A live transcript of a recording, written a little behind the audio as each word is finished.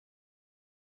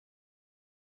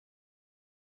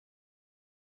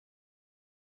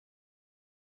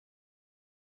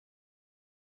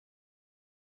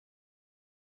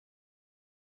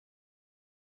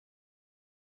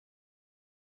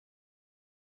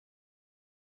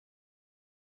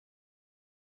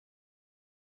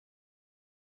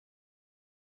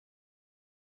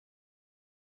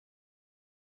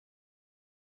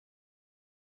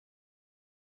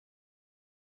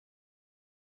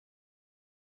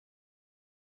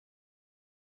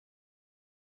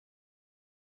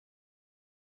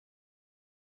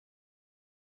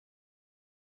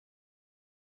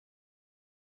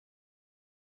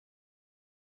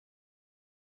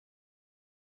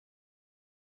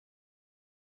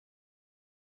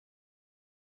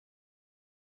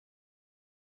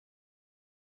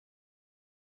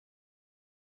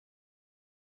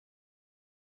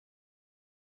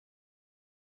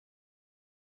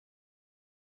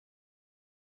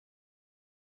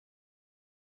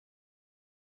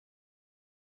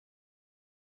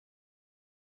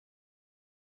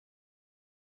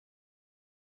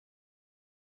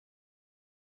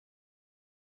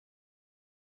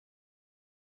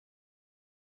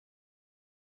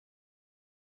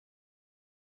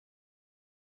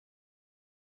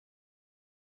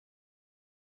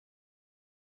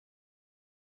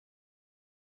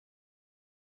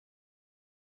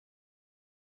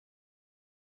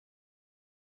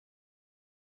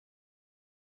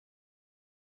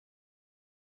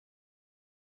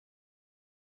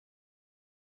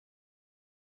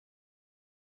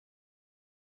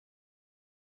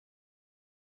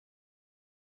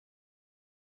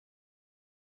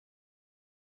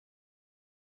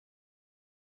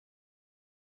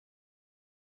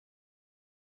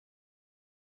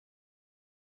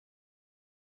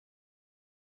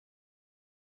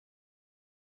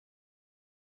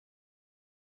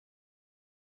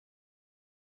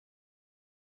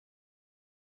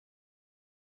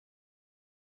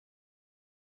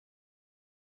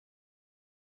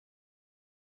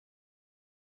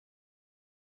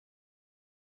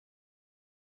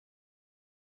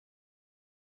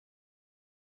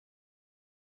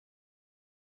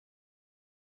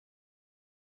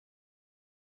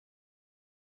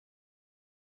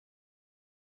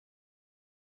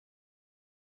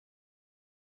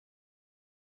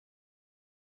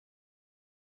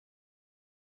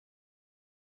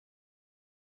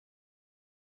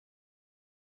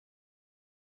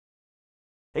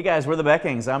Hey guys, we're the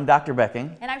Beckings. I'm Dr.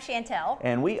 Becking. And I'm Chantel.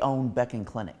 And we own Becking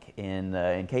Clinic in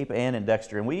Cape Ann and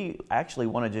Dexter. And we actually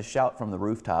want to just shout from the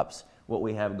rooftops what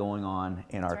we have going on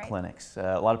in our clinics.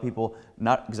 A lot of people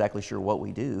not exactly sure what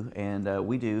we do, and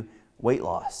we do weight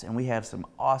loss, and we have some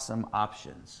awesome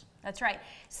options. That's right.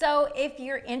 So if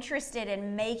you're interested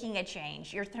in making a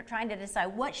change, you're trying to decide,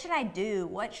 what should I do?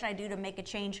 What should I do to make a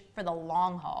change for the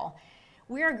long haul?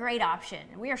 We're a great option.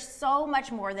 We are so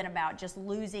much more than about just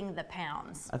losing the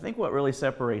pounds. I think what really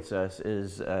separates us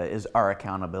is our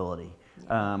accountability.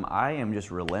 I am just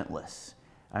relentless.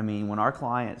 I mean, when our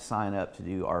clients sign up to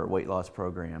do our weight loss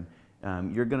program,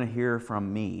 you're going to hear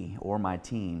from me or my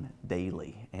team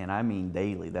daily. And I mean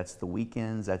daily. That's the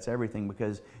weekends, that's everything,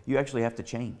 because you actually have to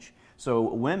change. So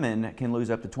women can lose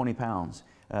up to 20 pounds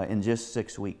in just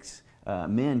 6 weeks.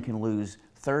 Men can lose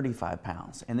 35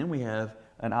 pounds. And then we have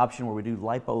an option where we do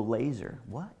lipo laser.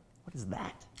 What is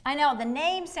that? I know, the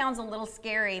name sounds a little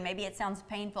scary. Maybe it sounds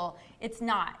painful. It's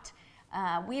not.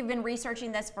 We've been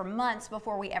researching this for months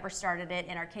before we ever started it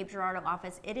in our Cape Girardeau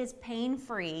office. It is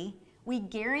pain-free. We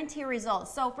guarantee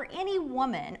results. So for any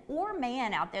woman or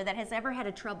man out there that has ever had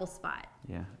a trouble spot.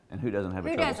 Yeah, and who doesn't have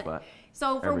a trouble spot?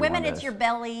 So for women, it's your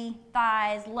belly,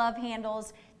 thighs, love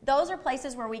handles. Those are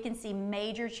places where we can see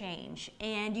major change,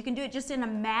 and you can do it just in a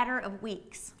matter of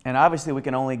weeks. And obviously we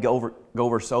can only go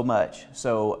over so much,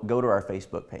 so go to our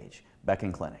Facebook page,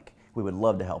 Becking Clinic. We would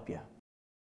love to help you.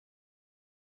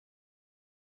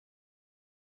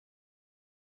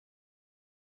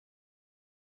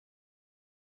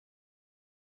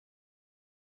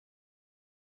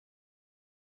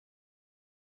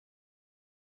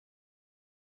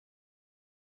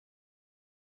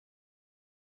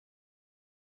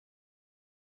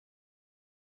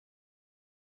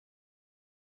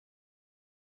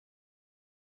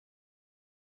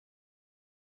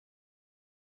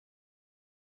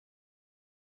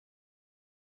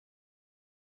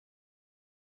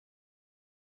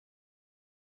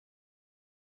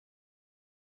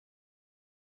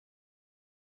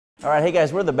 All right, hey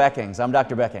guys, we're the Beckings. I'm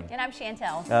Dr. Becking. And I'm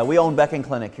Chantel. We own Becking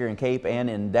Clinic here in Cape and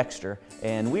in Dexter,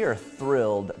 and we are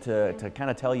thrilled to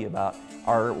kind of tell you about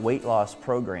our weight loss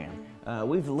program.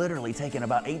 We've literally taken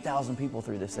about 8,000 people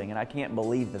through this thing, and I can't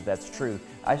believe that that's true.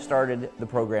 I started the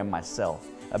program myself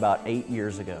about 8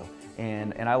 years ago,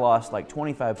 and I lost like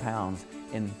 25 pounds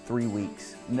in 3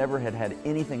 weeks. Never had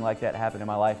anything like that happen in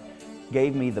my life.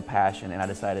 Gave me the passion, and I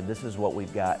decided this is what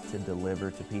we've got to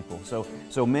deliver to people.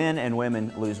 So men and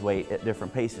women lose weight at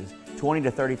different paces, 20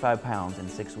 to 35 pounds in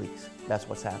 6 weeks. That's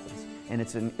what happens, and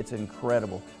it's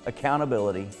incredible.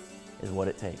 Accountability is what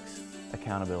it takes.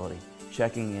 Accountability,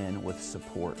 checking in with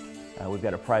support. We've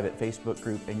got a private Facebook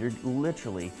group, and you're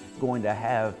literally going to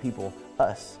have people,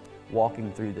 us,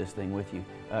 walking through this thing with you.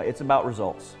 It's about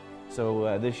results.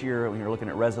 So this year, when you're looking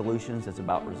at resolutions, it's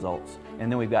about results. And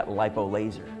then we've got lipo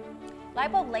laser.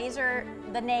 Lipo laser,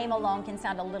 the name alone can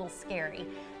sound a little scary,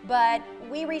 but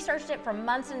we researched it for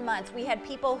months and months. We had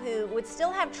people who would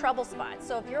still have trouble spots.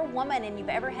 So if you're a woman and you've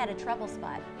ever had a trouble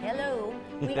spot, hello,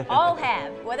 we all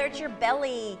have, whether it's your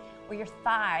belly or your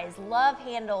thighs, love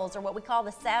handles, or what we call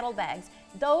the saddlebags.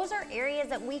 Those are areas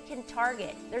that we can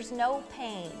target. There's no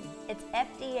pain. It's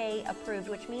FDA approved,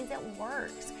 which means it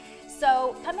works.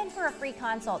 So come in for a free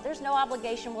consult. There's no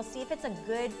obligation. We'll see if it's a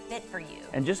good fit for you.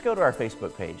 And just go to our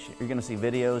Facebook page. You're going to see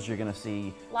videos. You're going to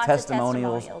see lots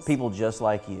testimonials, of testimonials, people just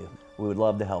like you. We would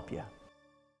love to help you.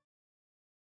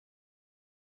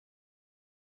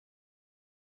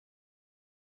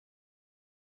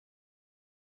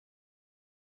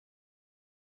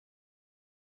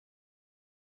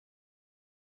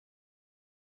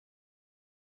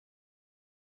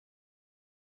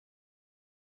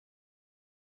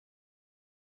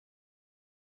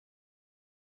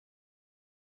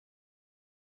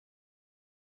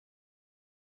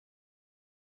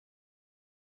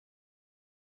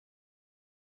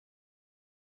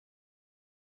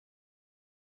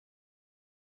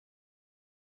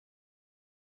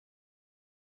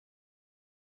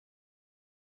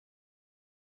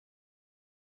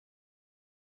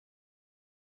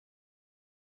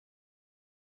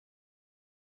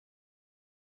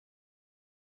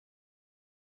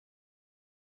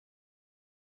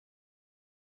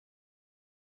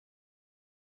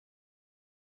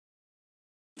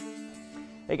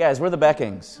 Hey guys, we're the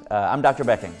Beckings. I'm Dr.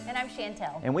 Becking. And I'm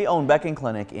Chantel. And we own Becking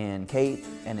Clinic in Cape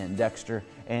and in Dexter.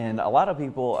 And a lot of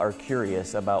people are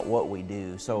curious about what we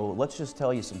do. So let's just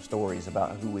tell you some stories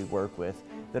about who we work with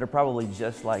that are probably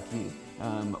just like you.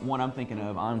 One I'm thinking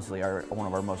of, honestly, one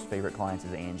of our most favorite clients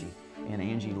is Angie. And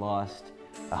Angie lost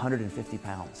 150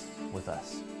 pounds with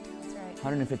us. That's right.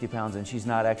 150 pounds, and she's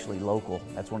not actually local.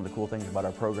 That's one of the cool things about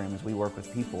our program is we work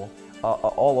with people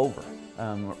all over,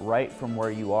 right from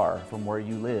where you are, from where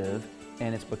you live,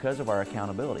 and it's because of our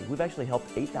accountability. We've actually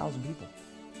helped 8,000 people.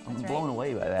 I'm blown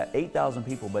away by that. 8,000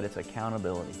 people, but it's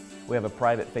accountability. We have a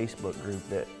private Facebook group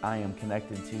that I am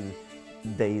connected to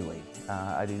daily.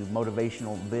 I do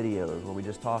motivational videos where we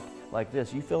just talk like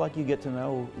this. You feel like you get to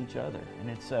know each other,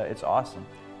 and it's awesome.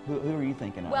 Who are you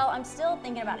thinking of? Well, I'm still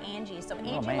thinking about Angie. So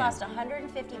Angie lost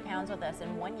 150 pounds with us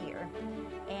in 1 year,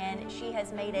 and she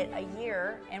has made it a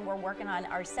year, and we're working on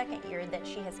our second year that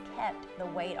she has kept the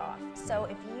weight off. So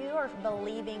if you are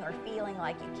believing or feeling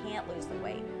like you can't lose the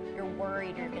weight, you're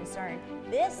worried, you're concerned,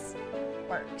 this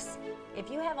works.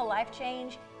 If you have a life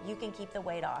change, you can keep the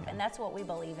weight off, and that's what we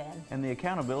believe in. And the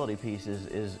accountability piece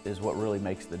is what really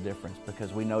makes the difference,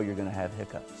 because we know you're going to have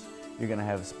hiccups. You're going to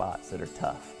have spots that are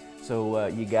tough. So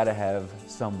you got to have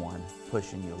someone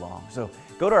pushing you along. So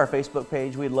go to our Facebook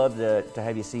page. We'd love to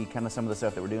have you see kind of some of the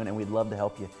stuff that we're doing, and we'd love to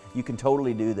help you. You can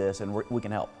totally do this, and we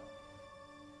can help.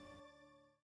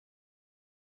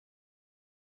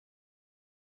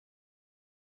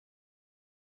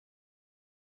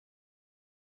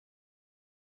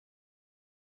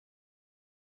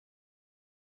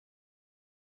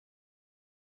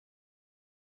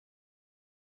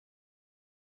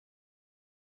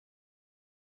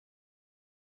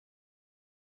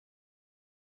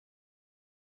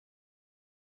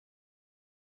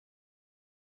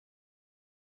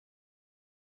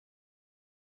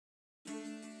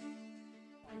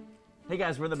 Hey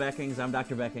guys, we're the Beckings. I'm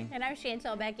Dr. Becking. And I'm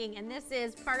Chantel Becking, and this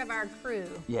is part of our crew.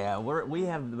 Yeah, we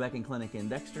have the Becking Clinic in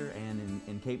Dexter and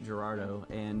in Cape Girardeau,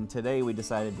 and today we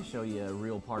decided to show you a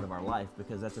real part of our life,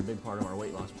 because that's a big part of our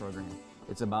weight loss program.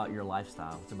 It's about your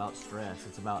lifestyle, it's about stress,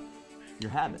 it's about your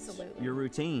habits, your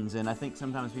routines, and I think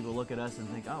sometimes people look at us and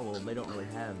think, oh, well, they don't really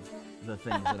have the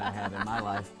things that I have in my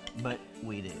life, but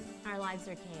we do. Our lives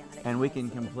are chaotic. And we can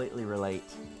completely relate.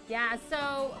 Yeah,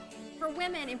 so for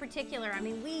women in particular, I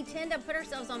mean, we tend to put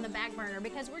ourselves on the back burner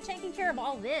because we're taking care of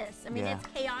all this. I mean, it's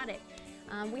chaotic.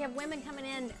 We have women coming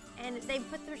in and they've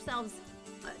put themselves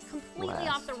completely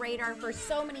off the radar for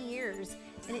so many years,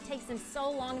 and it takes them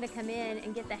so long to come in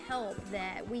and get the help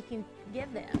that we can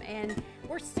give them. And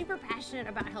we're super passionate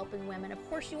about helping women. Of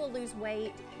course, you will lose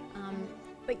weight,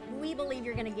 but we believe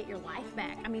you're going to get your life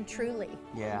back. I mean, truly.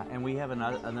 Yeah, and we have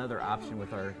another option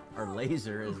with our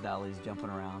laser, as Dolly's jumping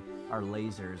around. Our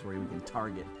lasers where we can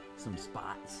target some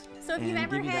spots. So if you've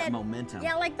ever give you had that momentum.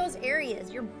 Yeah, like those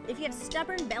areas. If you have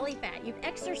stubborn belly fat, you've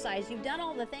exercised, you've done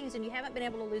all the things, and you haven't been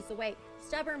able to lose the weight.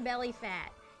 Stubborn belly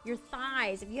fat, your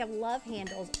thighs, if you have love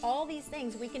handles, all these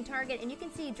things we can target, and you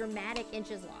can see dramatic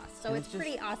inches lost. So it's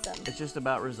pretty awesome. It's just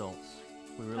about results.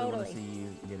 We really want to see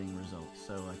you getting results.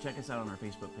 So check us out on our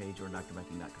Facebook page or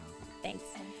drbecking.com. Thanks.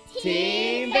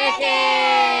 Team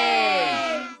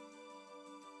Becking!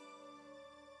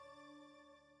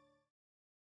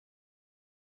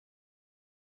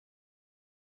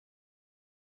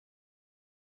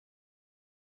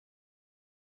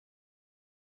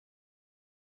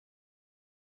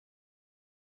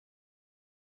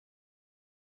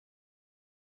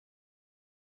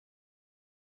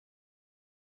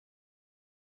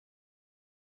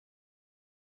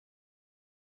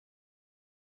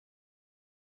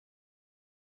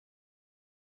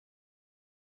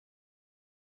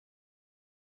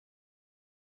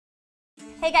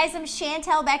 Hey guys, I'm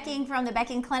Chantel Becking from the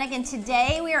Becking Clinic, and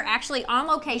today we are actually on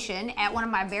location at one of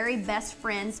my very best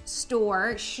friends'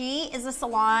 store. She is a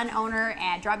salon owner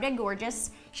at Drop Dead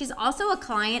Gorgeous. She's also a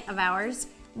client of ours.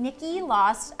 Nikki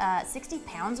lost 60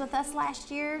 pounds with us last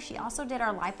year. She also did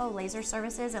our lipo laser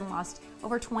services and lost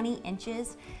over 20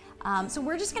 inches. So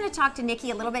we're just gonna talk to Nikki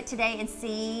a little bit today and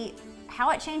see how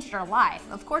it changed her life.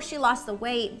 Of course, she lost the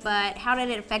weight, but how did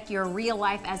it affect your real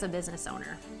life as a business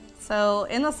owner? So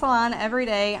in the salon every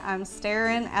day, I'm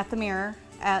staring at the mirror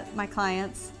at my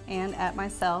clients and at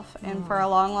myself. And for a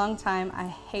long, long time, I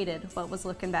hated what was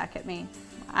looking back at me.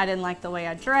 I didn't like the way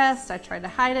I dressed. I tried to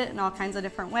hide it in all kinds of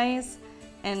different ways.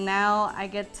 And now I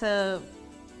get to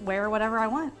wear whatever I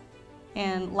want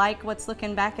and like what's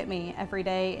looking back at me every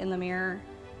day in the mirror.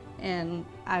 And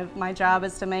my job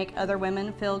is to make other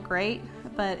women feel great,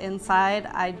 but inside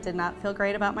I did not feel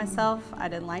great about myself. I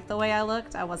didn't like the way I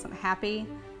looked. I wasn't happy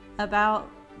about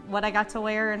what I got to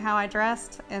wear and how I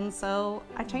dressed, and so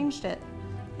I changed it.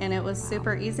 And it was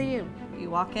super easy. You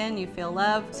walk in, you feel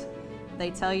loved, they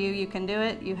tell you you can do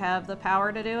it, you have the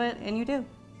power to do it, and you do.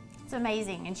 It's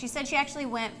amazing. And she said she actually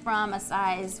went from a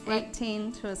size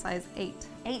 18 to a size 8.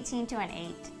 18 to an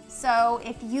 8. So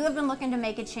if you have been looking to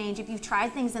make a change, if you've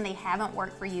tried things and they haven't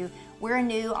worked for you, we're a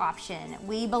new option.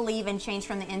 We believe in change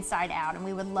from the inside out, and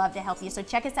we would love to help you. So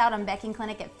check us out on Becking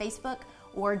Clinic at Facebook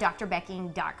or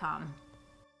drbecking.com.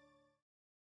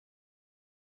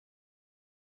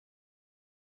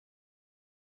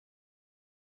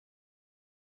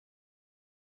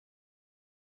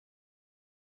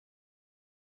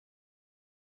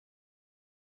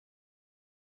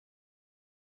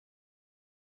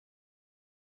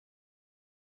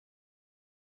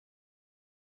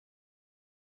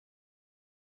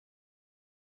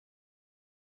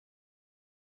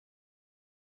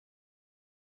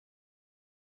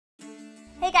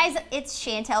 Hey guys, it's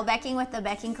Chantel Becking with the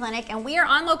Becking Clinic, and we are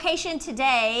on location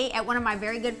today at one of my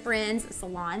very good friends'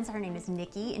 salons. Her name is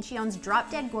Nikki, and she owns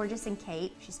Drop Dead Gorgeous in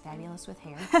Cape. She's fabulous with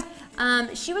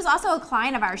hair. She was also a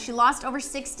client of ours. She lost over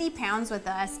 60 pounds with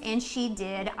us, and she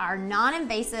did our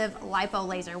non-invasive lipo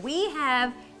laser. We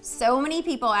have so many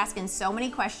people asking so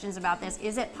many questions about this.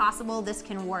 Is it possible this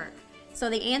can work? So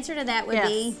the answer to that would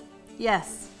be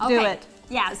yes. Okay. Do it.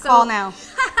 Yeah. So, call now.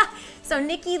 So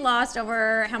Nikki lost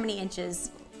over how many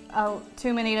inches? Oh,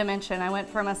 too many to mention. I went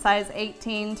from a size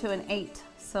 18 to an 8.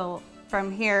 So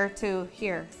from here to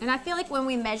here. And I feel like when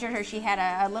we measured her, she had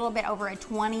a little bit over a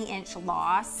 20-inch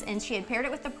loss, and she had paired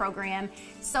it with the program.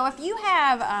 So if you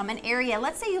have an area,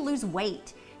 let's say you lose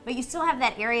weight, but you still have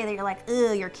that area that you're like,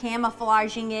 ugh, you're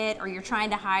camouflaging it, or you're trying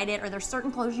to hide it, or there's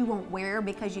certain clothes you won't wear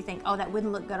because you think, oh, that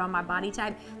wouldn't look good on my body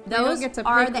type. Those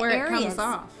are the areas. It comes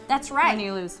off. That's right. When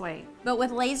you lose weight. But with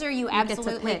laser, you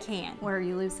absolutely can. Where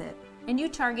you lose it. And you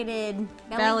targeted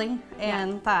belly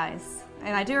and thighs.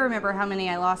 And I do remember how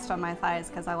many I lost on my thighs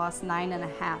because I lost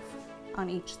 9.5 on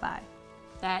each thigh.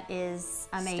 That is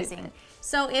amazing. Stupid.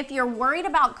 So if you're worried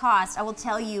about cost, I will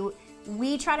tell you,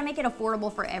 we try to make it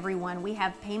affordable for everyone. We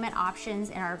have payment options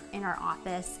in our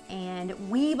office, and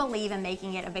we believe in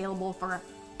making it available for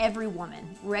every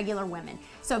woman, regular women.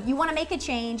 So if you want to make a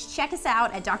change, check us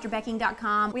out at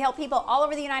drbecking.com. We help people all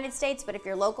over the United States, but if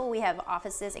you're local, we have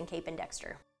offices in Cape and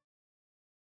Dexter.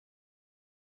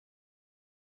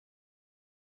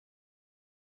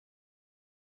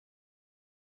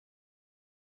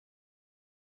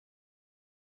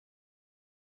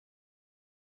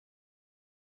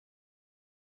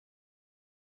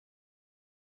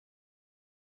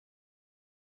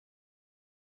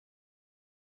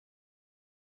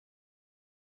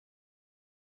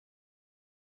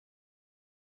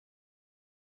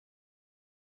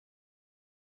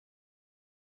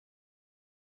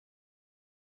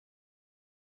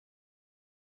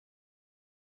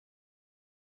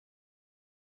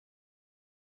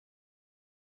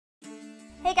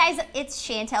 Hey guys, it's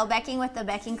Chantel Becking with the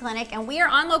Becking Clinic, and we are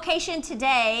on location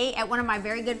today at one of my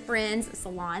very good friends'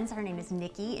 salons. Her name is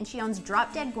Nikki, and she owns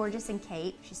Drop Dead Gorgeous in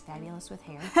Cape. She's fabulous with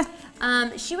hair.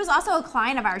 She was also a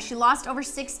client of ours. She lost over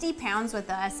 60 pounds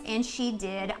with us, and she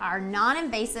did our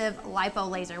non-invasive lipo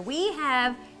laser. We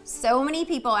have so many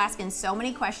people asking so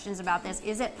many questions about this.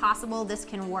 Is it possible this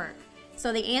can work?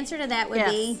 So the answer to that would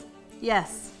be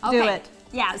yes. Okay. Do it.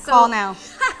 Yeah. So, call now.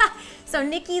 So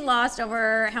Nikki lost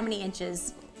over how many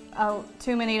inches? Oh,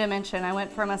 too many to mention. I went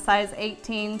from a size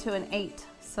 18 to an 8.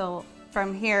 So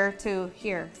from here to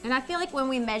here. And I feel like when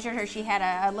we measured her, she had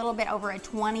a little bit over a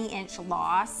 20-inch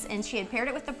loss, and she had paired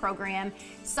it with the program.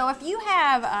 So if you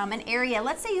have an area,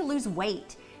 let's say you lose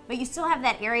weight, but you still have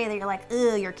that area that you're like,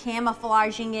 ugh, you're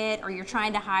camouflaging it, or you're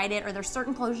trying to hide it, or there's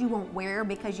certain clothes you won't wear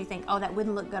because you think, oh, that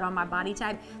wouldn't look good on my body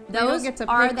type. Those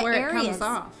are the areas. It comes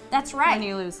off. That's right. When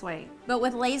you lose weight. But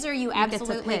with laser, you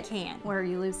absolutely can. Where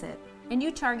you lose it. And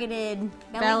you targeted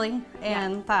belly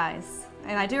and thighs.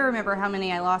 And I do remember how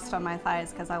many I lost on my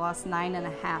thighs because I lost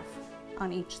 9.5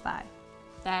 on each thigh.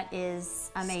 That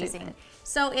is amazing. Stupid.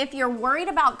 So if you're worried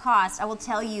about cost, I will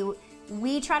tell you,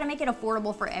 we try to make it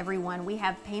affordable for everyone. We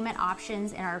have payment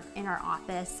options in our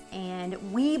office, and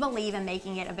we believe in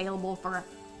making it available for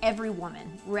every woman,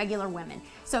 regular women.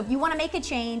 So if you want to make a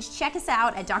change, check us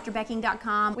out at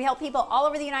drbecking.com. We help people all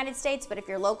over the United States, but if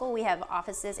you're local, we have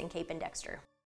offices in Cape and Dexter.